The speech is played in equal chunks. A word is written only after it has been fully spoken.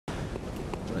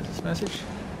Voice message?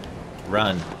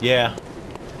 Run. Yeah.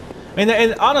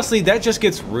 And honestly, that just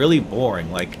gets really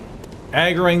boring. Like,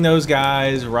 aggroing those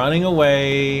guys, running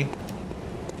away,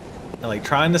 and like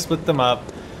trying to split them up.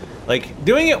 Like,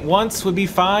 doing it once would be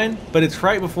fine, but it's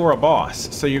right before a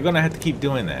boss, so you're gonna have to keep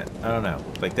doing that. I don't know.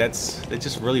 Like, it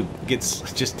just really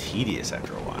gets just tedious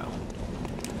after a while.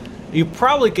 It'd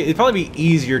probably be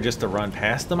easier just to run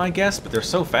past them, I guess, but they're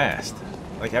so fast.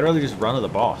 Like, I'd rather just run to the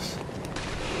boss.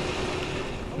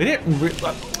 We didn't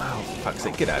oh, fuck's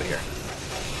sake, get out of here.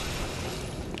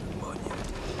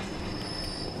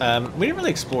 We didn't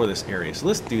really explore this area, so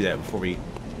let's do that before we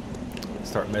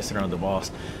start messing around with the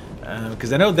boss.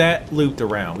 Because I know that looped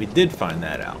around. We did find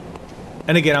that out.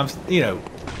 And again, I'm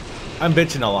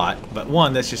bitching a lot, but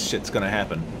one, that's just shit's gonna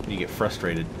happen. You get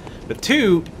frustrated. But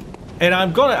two, and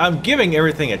I'm giving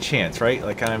everything a chance, right?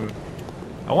 Like I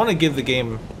want to give the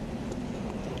game.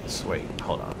 Wait,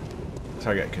 hold on.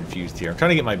 Sorry, I got confused here. I'm trying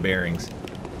to get my bearings.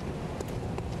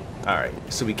 All right,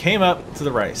 so we came up to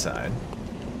the right side.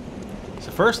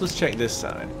 So first, let's check this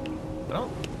side. I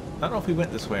don't know if we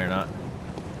went this way or not.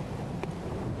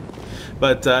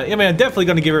 But, I mean, I'm definitely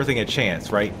going to give everything a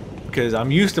chance, right? Because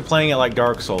I'm used to playing it like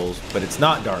Dark Souls, but it's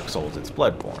not Dark Souls, it's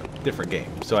Bloodborne. Different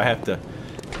game. So I have to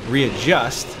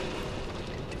readjust.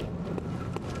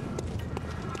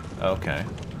 Okay.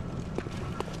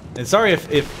 And sorry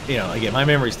if you know, again, my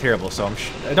memory's terrible, so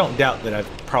I don't doubt that I've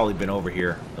probably been over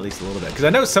here at least a little bit. Because I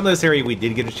know some of this area we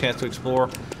did get a chance to explore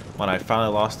when I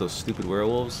finally lost those stupid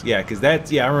werewolves. Yeah, because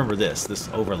I remember this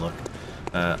overlook.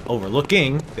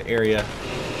 Overlooking the area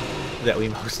that we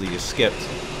mostly just skipped.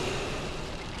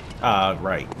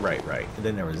 Right. And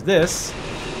then there was this,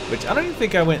 which I don't even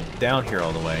think I went down here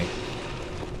all the way.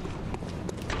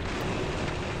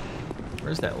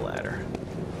 Where's that ladder?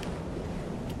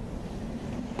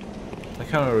 I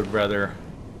kind of would rather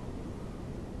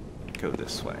go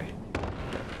this way.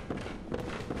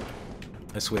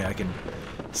 This way I can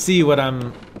see what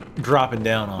I'm dropping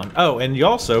down on. Oh, and you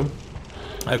also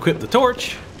equip the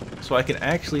torch, so I can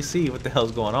actually see what the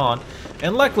hell's going on.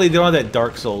 And luckily, they don't have that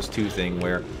Dark Souls 2 thing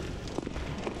where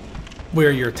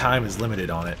your time is limited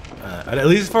on it. At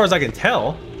least as far as I can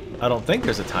tell, I don't think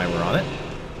there's a timer on it.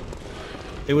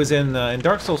 It was in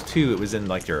Dark Souls 2. It was in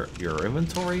like your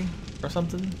inventory or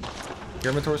something. Your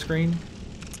inventory screen.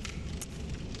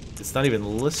 It's not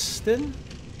even listed.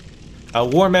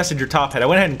 War Messenger top hat. I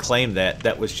went ahead and claimed that.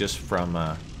 That was just from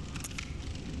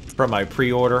my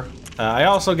pre-order. I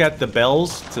also got the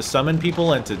bells to summon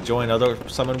people and to join other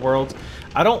summon worlds.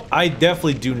 I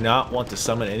definitely do not want to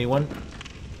summon anyone.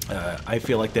 I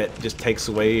feel like that just takes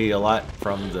away a lot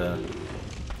from the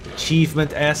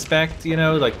achievement aspect, you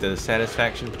know, like the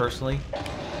satisfaction personally.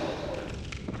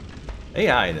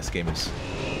 AI in this game is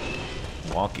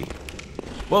wonky.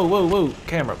 Whoa,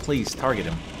 camera, please target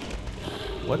him.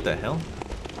 What the hell?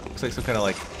 Looks like some kind of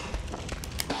like...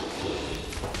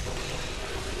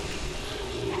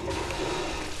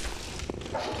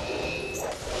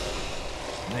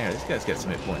 There, this guy's got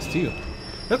some hit points too.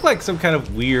 Look like some kind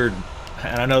of weird,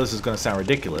 and I know this is going to sound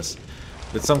ridiculous,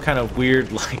 but some kind of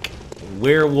weird like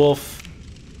werewolf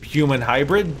human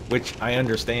hybrid, which I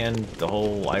understand the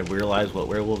whole, I realize what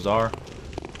werewolves are,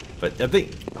 but I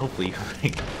think hopefully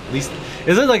at least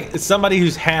is it like somebody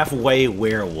who's halfway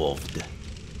werewolfed,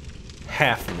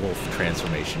 half wolf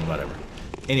transformation, whatever.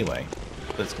 Anyway,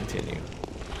 let's continue.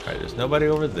 All right, there's nobody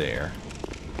over there.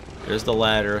 There's the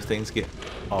ladder. Things get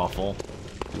awful.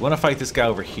 We want to fight this guy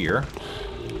over here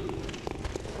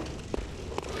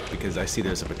because I see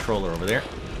there's a patroller over there.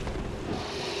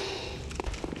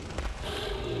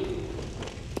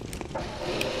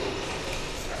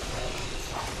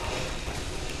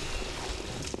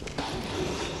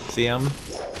 See, I'm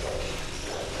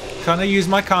trying to use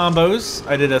my combos.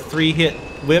 I did a 3-hit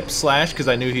whip slash because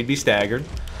I knew he'd be staggered,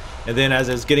 and then as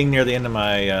I was getting near the end of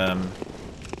my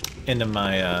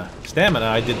stamina,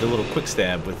 I did the little quick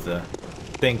stab with the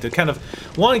thing to kind of,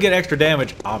 one, to get extra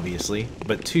damage, obviously,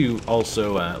 but two,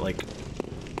 also like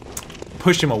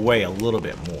push him away a little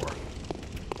bit more.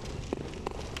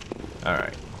 All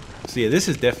right, so yeah, this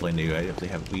is definitely new. I definitely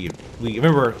have we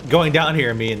remember going down here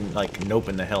and being like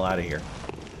noping the hell out of here.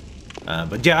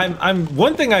 But yeah, I'm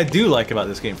one thing I do like about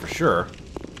this game for sure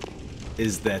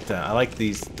is that I like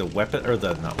the weapon, or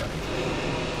the not weapon,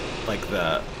 like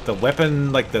the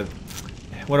weapon, like the,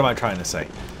 what am I trying to say?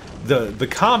 The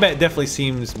combat definitely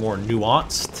seems more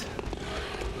nuanced.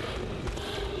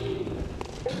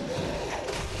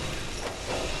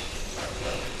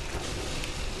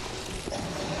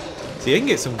 See, I can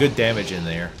get some good damage in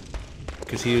there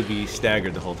because he would be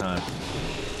staggered the whole time.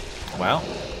 Wow.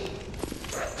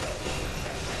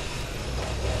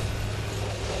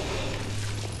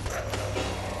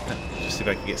 See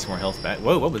if I can get some more health back.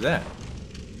 Whoa, what was that?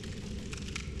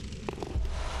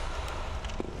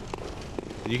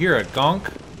 Did you hear a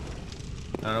gonk?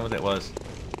 I don't know what that was.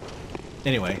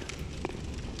 Anyway.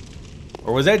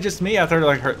 Or was that just me? I thought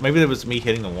like maybe that was me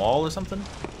hitting the wall or something?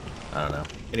 I don't know.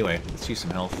 Anyway, let's use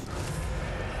some health.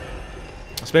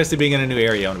 Especially being in a new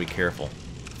area, I want to be careful.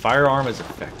 Firearm is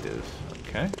effective.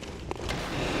 Okay.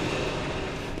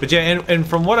 But yeah, and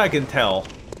from what I can tell,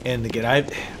 and again,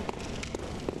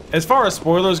 as far as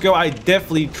spoilers go, I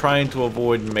definitely trying to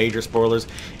avoid major spoilers.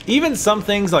 Even some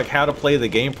things like how to play the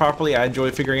game properly, I enjoy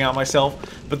figuring out myself.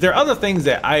 But there are other things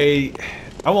that I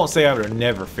won't say I would have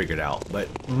never figured out, but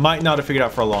might not have figured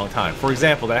out for a long time. For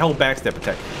example, that whole backstep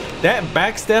attack. That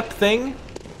backstep thing,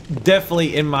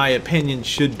 definitely, in my opinion,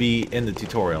 should be in the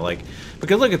tutorial. Like,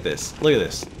 because look at this. Look at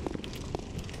this.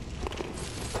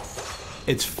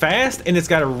 It's fast, and it's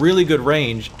got a really good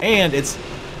range, and it's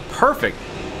perfect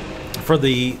for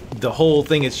the whole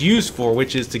thing it's used for,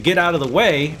 which is to get out of the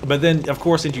way. But then, of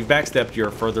course, since you've backstepped, you're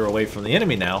further away from the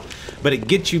enemy now. But it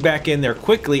gets you back in there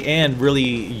quickly and really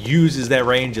uses that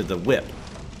range of the whip.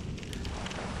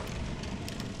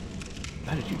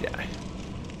 How did you die?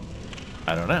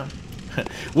 I don't know.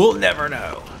 We'll never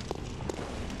know.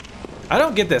 I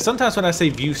don't get that. Sometimes when I say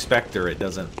view Spectre, it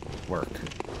doesn't work.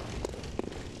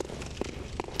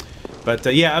 But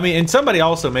yeah, I mean, and somebody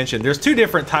also mentioned there's two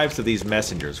different types of these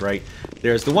messengers, right?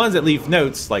 There's the ones that leave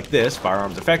notes like this,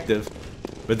 firearms effective,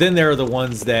 but then there are the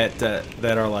ones that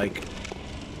that are like,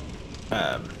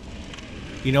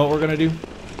 you know what we're gonna do?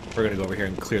 We're gonna go over here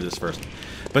and clear this first.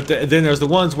 But then there's the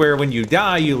ones where when you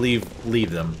die, you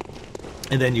leave them,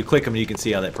 and then you click them and you can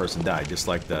see how that person died, just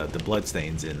like the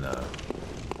bloodstains in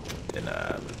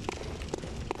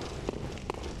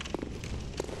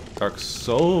Dark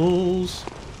Souls.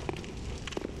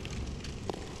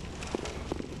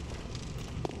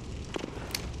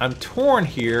 I'm torn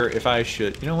here if I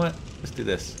should... You know what? Let's do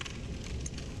this.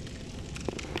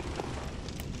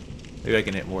 Maybe I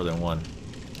can hit more than one.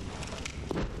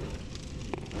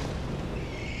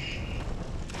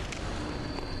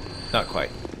 Not quite.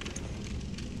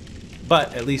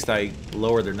 But at least I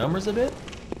lower their numbers a bit.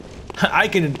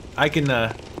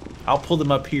 I'll pull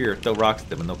them up here, throw rocks at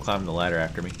them, and they'll climb the ladder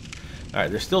after me. Alright,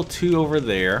 there's still two over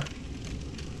there.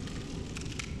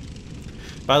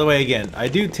 By the way, again, I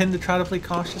do tend to try to play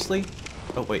cautiously.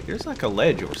 Oh, wait, there's like a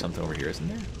ledge or something over here, isn't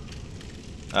there?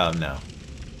 Oh, no.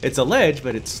 It's a ledge,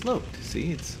 but it's sloped.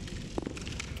 See, it's...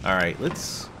 Alright,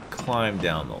 let's climb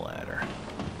down the ladder.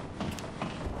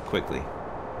 Quickly.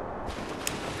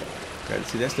 Try to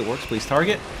see that still works. Please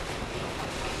target.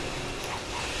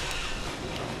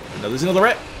 No, there's another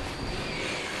rat.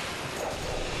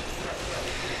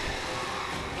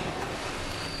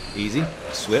 Easy.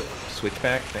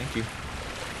 Switchback. Thank you.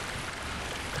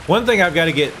 One thing I've got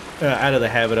to get out of the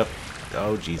habit of...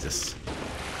 Oh, Jesus.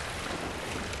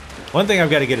 One thing I've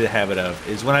got to get in the habit of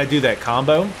is when I do that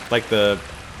combo, like the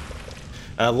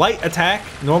light attack,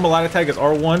 normal light attack is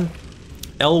R1,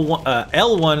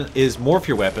 L1 is morph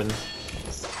your weapon,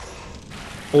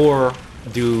 or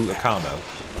do a combo,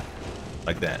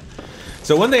 like that.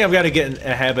 So one thing I've got to get in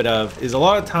a habit of is a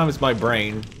lot of times my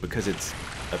brain, because it's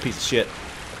a piece of shit,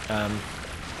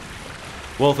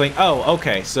 will think, oh,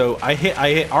 okay, so I hit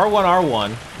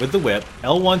R1 with the whip,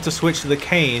 L1 to switch to the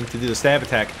cane to do the stab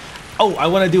attack. Oh, I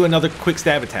want to do another quick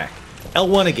stab attack.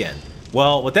 L1 again.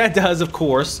 Well, what that does, of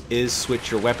course, is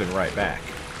switch your weapon right back.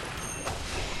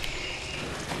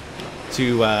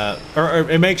 To, or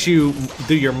it makes you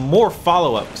do your more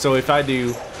follow-up. So if I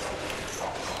do...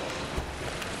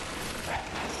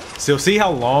 So see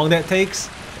how long that takes?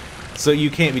 So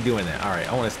you can't be doing that.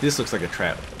 Alright, I want to... This looks like a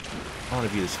trap. I want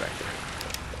to view this factor.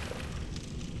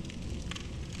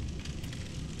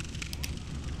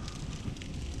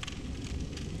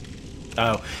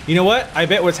 Oh, you know what? I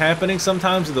bet what's happening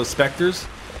sometimes with those specters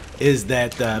is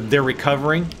that they're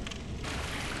recovering.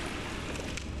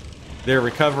 They're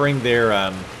recovering their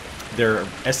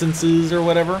essences or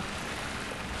whatever.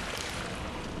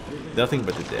 Nothing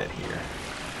but the dead here.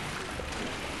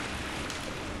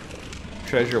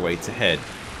 Treasure waits ahead.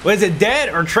 What is it, dead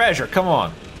or treasure? Come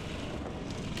on.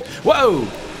 Whoa!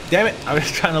 Damn it! I was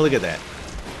trying to look at that.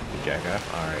 Jack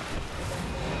off. All right.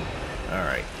 All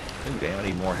right. Ooh, damn! I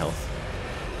need more health.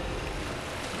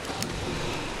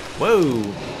 Whoa!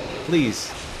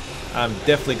 Please. I'm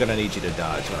definitely gonna need you to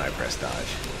dodge when I press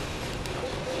dodge.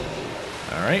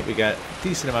 Alright, we got a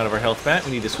decent amount of our health back.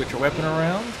 We need to switch our weapon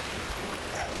around.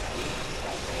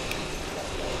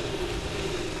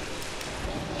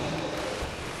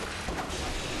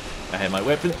 I had my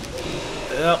weapon.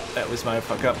 Oh, that was my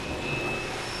fuck up.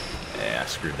 Yeah, I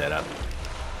screwed that up.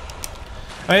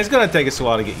 I mean, it's gonna take us a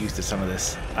while to get used to some of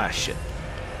this. Ah, shit.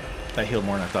 That healed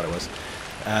more than I thought it was.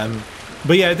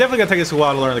 But yeah, it definitely gonna take us a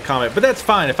while to learn the combat. But that's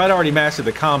fine. If I'd already mastered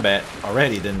the combat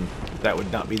already, then that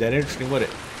would not be that interesting, would it?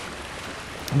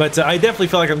 But I definitely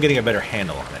feel like I'm getting a better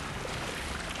handle on it.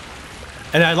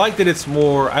 And I like that it's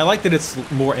more. I like that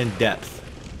it's more in depth.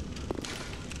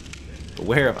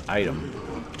 Beware of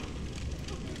item.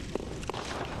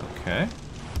 Okay.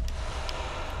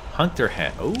 Hunter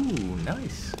hat. Oh,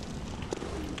 nice.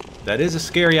 That is a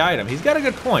scary item. He's got a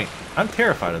good point. I'm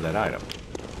terrified of that item.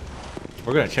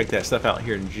 We're going to check that stuff out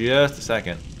here in just a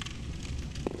second.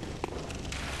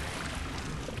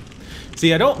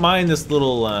 See, I don't mind this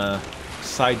little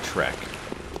side track.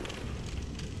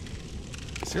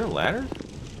 Is there a ladder?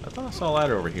 I thought I saw a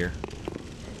ladder over here.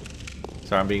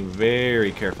 Sorry, I'm being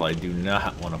very careful. I do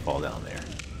not want to fall down there.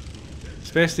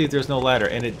 Especially if there's no ladder.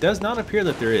 And it does not appear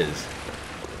that there is.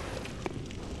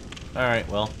 Alright,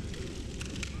 well.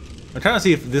 I'm trying to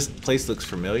see if this place looks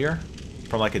familiar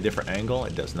from like a different angle.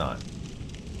 It does not.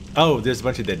 Oh, there's a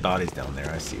bunch of dead bodies down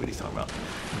there. I see what he's talking about.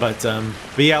 But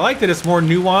yeah, I like that it's more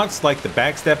nuanced, like the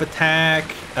backstep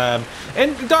attack.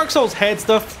 And Dark Souls had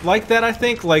stuff like that, I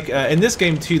think. Like in this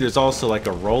game too, there's also like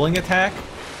a rolling attack.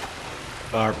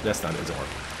 Or that's not, it doesn't work.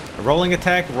 A rolling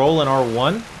attack, roll in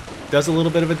R1, does a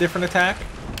little bit of a different attack.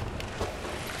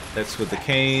 That's with the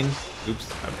cane.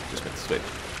 Oops, I just meant to switch.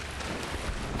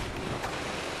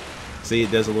 See,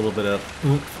 it does a little bit of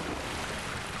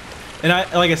oomph. And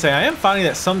like I say, I am finding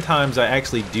that sometimes I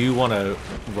actually do want to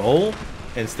roll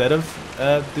instead of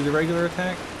do the regular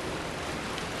attack.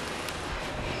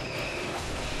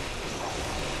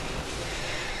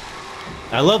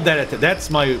 I love that. That's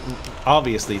my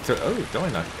obviously. Oh, don't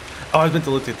I not? Oh, I was meant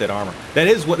to look at that armor.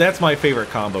 That's my favorite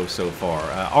combo so far.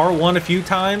 R1 a few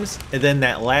times, and then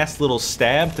that last little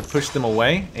stab to push them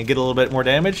away and get a little bit more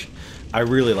damage. I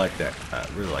really like that.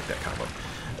 Really like that combo.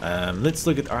 Let's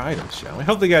look at our items, shall we?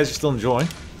 Hopefully you guys are still enjoying.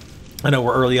 I know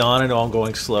we're early on, I know I'm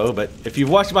going slow, but if you've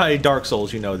watched my Dark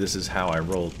Souls, you know this is how I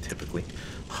roll typically.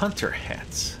 Hunter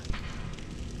hats.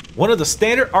 One of the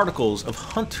standard articles of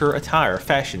hunter attire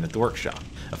fashioned at the workshop.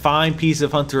 A fine piece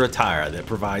of hunter attire that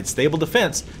provides stable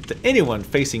defense to anyone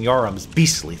facing Yarum's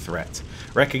beastly threat.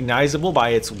 Recognizable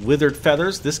by its withered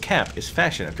feathers, this cap is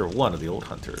fashioned after one of the old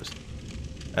hunters.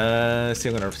 See,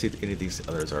 I'm going to see if any of these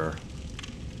others are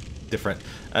different.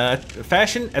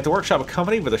 Fashion at the workshop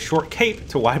accompanied with a short cape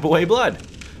to wipe away blood.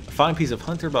 A fine piece of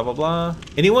hunter, blah, blah, blah.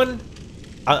 Anyone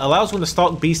allows one to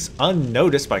stalk beasts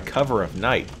unnoticed by cover of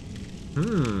night.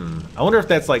 I wonder if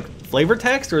that's like flavor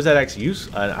text or is that actually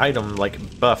an item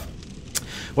like buff.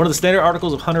 One of the standard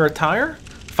articles of hunter attire.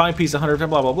 Fine piece of hunter,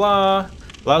 blah, blah, blah.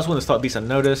 Allows one to stalk beasts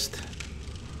unnoticed.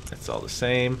 That's all the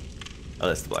same. Oh,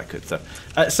 that's the Black Hood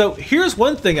stuff. So here's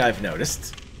one thing I've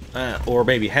noticed. Or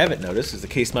maybe haven't noticed, as the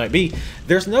case might be.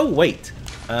 There's no weight.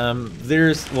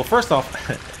 Well, first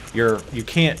off, you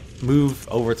can't move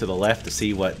over to the left to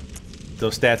see what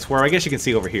those stats were. I guess you can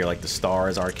see over here, like the star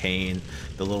is arcane,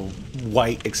 the little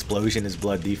white explosion is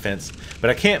blood defense. But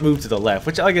I can't move to the left,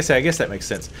 which, like I said, I guess that makes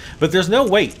sense. But there's no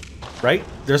weight, right?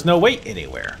 There's no weight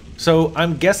anywhere. So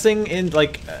I'm guessing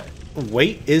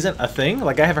weight isn't a thing.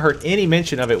 Like I haven't heard any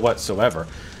mention of it whatsoever.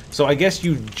 So I guess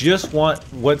you just want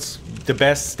what's the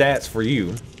best stats for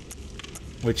you,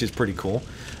 which is pretty cool.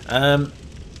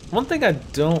 One thing I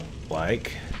don't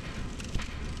like.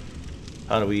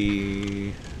 How do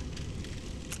we?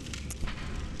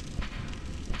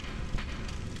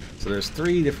 So there's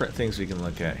 3 different things we can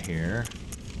look at here.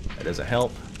 That doesn't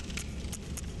help.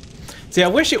 See, I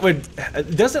wish it would.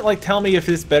 It doesn't like tell me if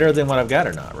it's better than what I've got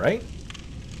or not, right?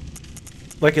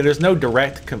 Like there's no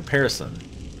direct comparison.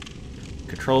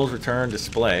 Controls return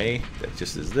display. That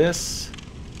just is this.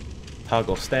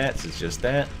 Toggle stats is just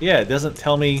that. Yeah, it doesn't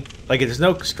tell me. Like there's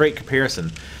no straight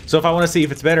comparison. So if I want to see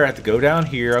if it's better, I have to go down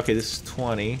here. Okay, this is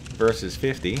 20 versus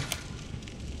 50.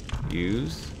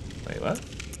 Use. Wait, what?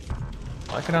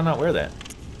 Why can I not wear that?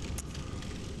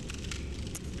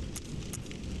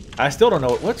 I still don't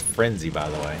know. What's Frenzy, by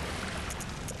the way?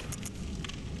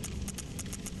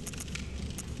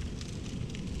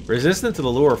 Resistant to the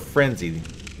lure of Frenzy.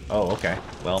 Oh, okay.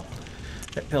 Well,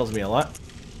 that tells me a lot.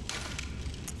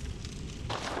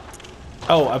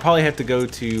 Oh, I probably have to go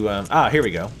to... here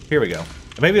we go. Here we go.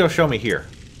 Maybe it'll show me here.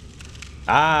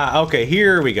 Okay.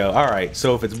 Here we go. All right.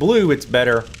 So if it's blue, it's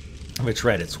better. If it's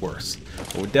red, it's worse.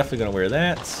 But we're definitely going to wear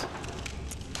that.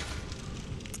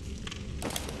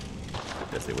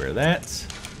 Definitely wear that.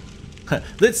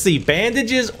 Let's see.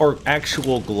 Bandages or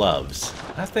actual gloves?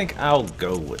 I think I'll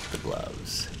go with the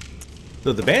gloves.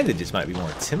 Though the bandages might be more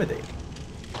intimidating.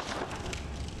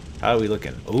 How are we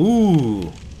looking?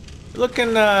 Ooh.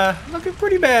 Looking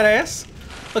pretty badass.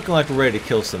 Looking like we're ready to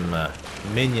kill some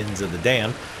minions of the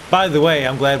damned. By the way,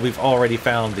 I'm glad we've already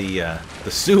found the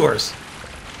sewers.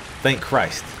 Thank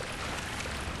Christ.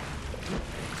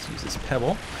 Let's use this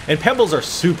pebble. And pebbles are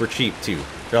super cheap too.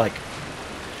 They're like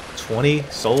 20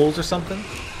 souls or something.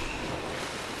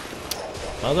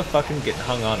 Motherfucking getting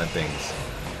hung on at things.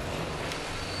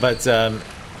 But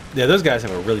yeah, those guys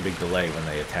have a really big delay when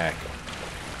they attack.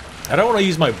 I don't want to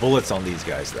use my bullets on these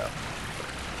guys though.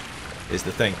 Is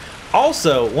the thing.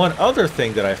 Also, one other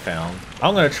thing that I found,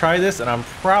 I'm going to try this and I'm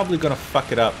probably going to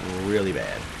fuck it up really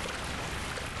bad.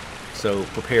 So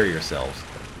prepare yourselves.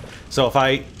 So if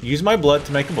I use my blood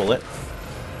to make a bullet,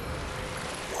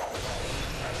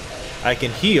 I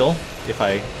can heal if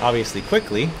I obviously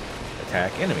quickly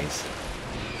attack enemies.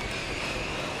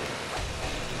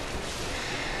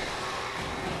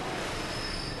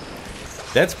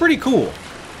 That's pretty cool.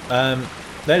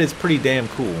 That is pretty damn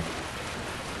cool.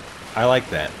 I like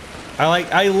that.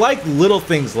 I like little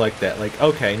things like that. Like,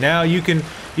 okay, now you can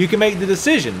make the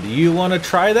decision. Do you want to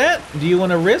try that? Do you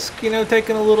want to risk, you know,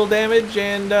 taking a little damage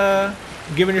and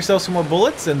giving yourself some more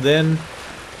bullets, and then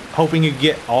hoping you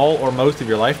get all or most of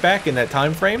your life back in that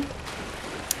time frame?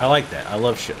 I like that. I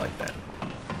love shit like that.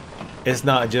 It's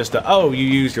not just a, oh, you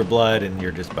used your blood and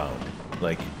you're just boned.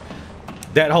 Like,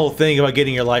 that whole thing about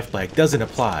getting your life back doesn't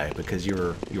apply because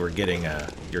you're getting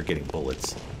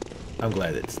bullets. I'm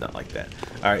glad that it's not like that.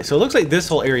 All right, so it looks like this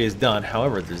whole area is done.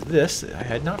 However, there's this. I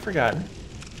had not forgotten.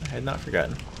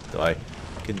 Though I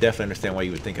can definitely understand why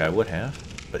you would think I would have.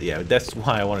 But yeah, that's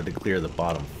why I wanted to clear the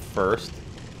bottom first.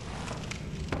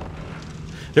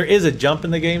 There is a jump in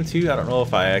the game too. I don't know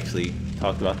if I actually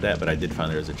talked about that, but I did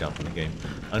find there is a jump in the game.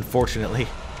 Unfortunately.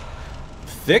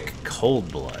 Thick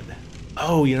cold blood.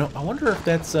 Oh, you know, I wonder if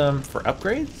that's for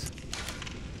upgrades?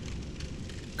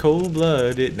 Cold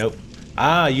blooded. Nope.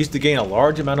 Ah, used to gain a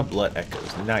large amount of blood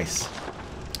echoes. Nice.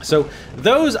 So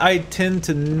those I tend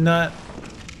to not.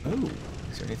 Ooh,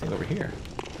 is there anything over here?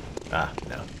 Ah,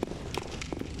 no.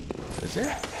 Is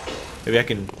there? Maybe I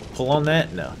can pull on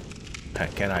that? No.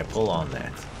 Can I pull on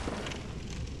that?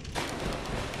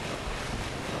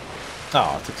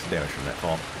 Oh, I took some damage from that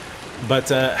fall.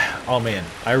 But, oh man,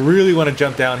 I really want to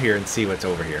jump down here and see what's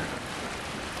over here.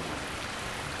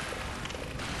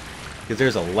 Because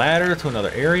there's a ladder to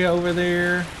another area over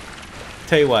there.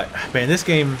 Tell you what, man, this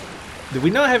game, do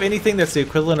we not have anything that's the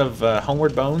equivalent of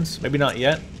Homeward Bones? Maybe not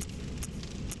yet.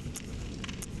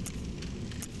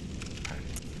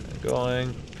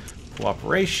 Going.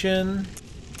 Cooperation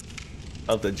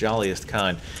of the jolliest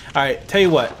kind. Alright, tell you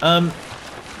what, I'm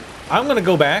going to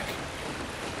go back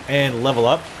and level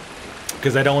up.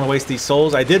 Because I don't want to waste these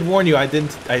souls. I did warn you, I tend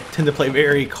to play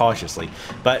very cautiously.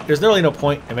 But there's really no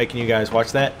point in making you guys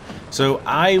watch that. So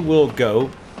I will go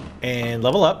and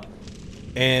level up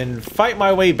and fight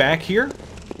my way back here.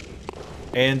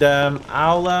 And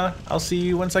I'll see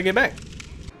you once I get back.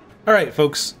 Alright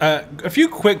folks, a few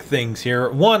quick things here.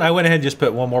 One, I went ahead and just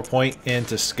put one more point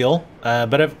into skill.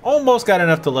 But I've almost got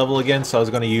enough to level again, so I was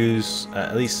going to use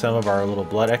at least some of our little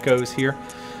blood echoes here.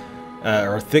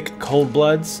 Or thick cold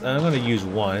bloods. I'm going to use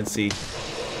one and see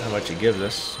how much it gives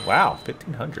us. Wow,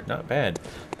 1,500, not bad.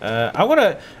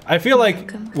 I feel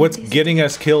like what's getting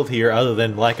us killed here, other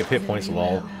than lack of hit points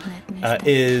lol,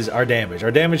 is our damage. Our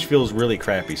damage feels really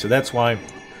crappy, so that's why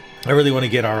I really want to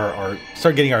get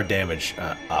start getting our damage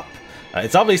up.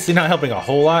 It's obviously not helping a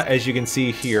whole lot, as you can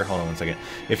see here. Hold on one second.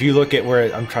 If you look at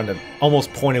where I'm trying to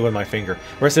almost point it with my finger,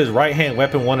 where it says right hand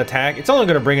weapon 1 attack, it's only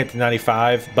going to bring it to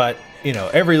 95, but you know,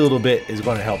 every little bit is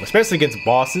going to help, especially against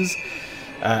bosses.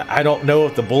 I don't know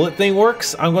if the bullet thing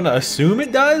works. I'm going to assume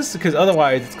it does, because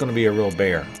otherwise it's going to be a real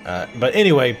bear. But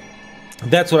anyway,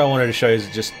 that's what I wanted to show you, is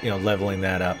just, you know, leveling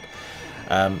that up.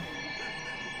 I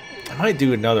might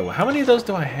do another one. How many of those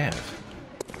do I have?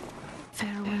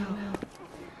 Farewell.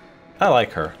 I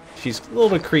like her. She's a little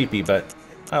bit creepy, but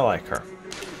I like her.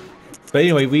 But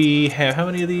anyway, we have how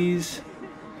many of these?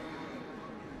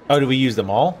 Oh, did we use them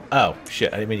all? Oh,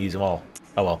 shit, I didn't mean to use them all.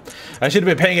 Oh, well. I should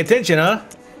have been paying attention, huh?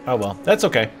 Oh, well, that's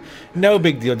okay. No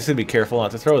big deal, just gonna be careful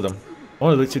not to throw them. I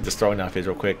want to look at this throwing knife is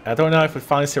real quick. A throwing knife with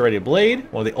finely serrated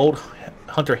blade, one of the old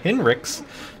Hunter Henrik's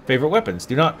favorite weapons.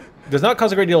 Does not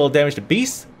cause a great deal of damage to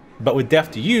beasts, but with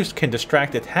deft use can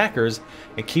distract attackers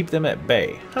and keep them at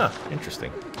bay. Huh,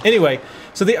 interesting. Anyway,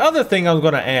 so the other thing I'm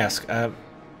going to ask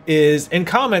is, in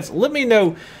comments, let me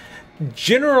know,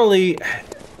 generally,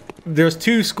 there's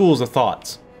two schools of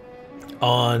thoughts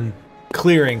on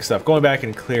clearing stuff, going back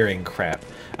and clearing crap.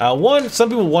 One, some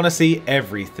people want to see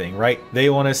everything, right? They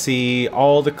want to see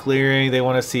all the clearing, they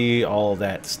want to see all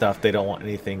that stuff, they don't want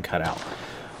anything cut out.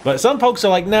 But some folks are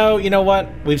like, no, you know what?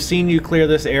 We've seen you clear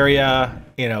this area.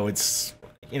 You know, it's,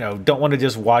 you know, don't want to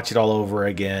just watch it all over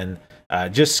again.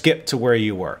 Just skip to where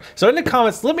you were. So in the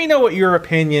comments, let me know what your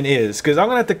opinion is, because I'm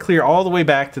going to have to clear all the way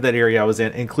back to that area I was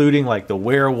in, including like the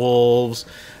werewolves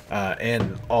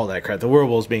and all that crap. The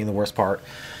werewolves being the worst part.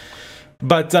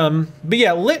 But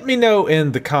yeah, let me know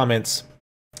in the comments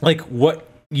like what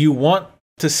you want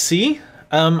to see.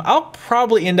 I'll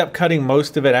probably end up cutting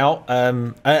most of it out.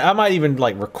 I might even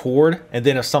like record, and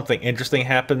then if something interesting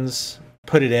happens,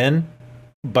 put it in.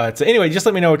 But anyway, just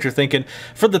let me know what you're thinking.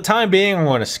 For the time being, I'm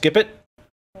going to skip it.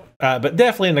 But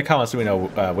definitely in the comments, let me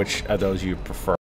know which of those you prefer.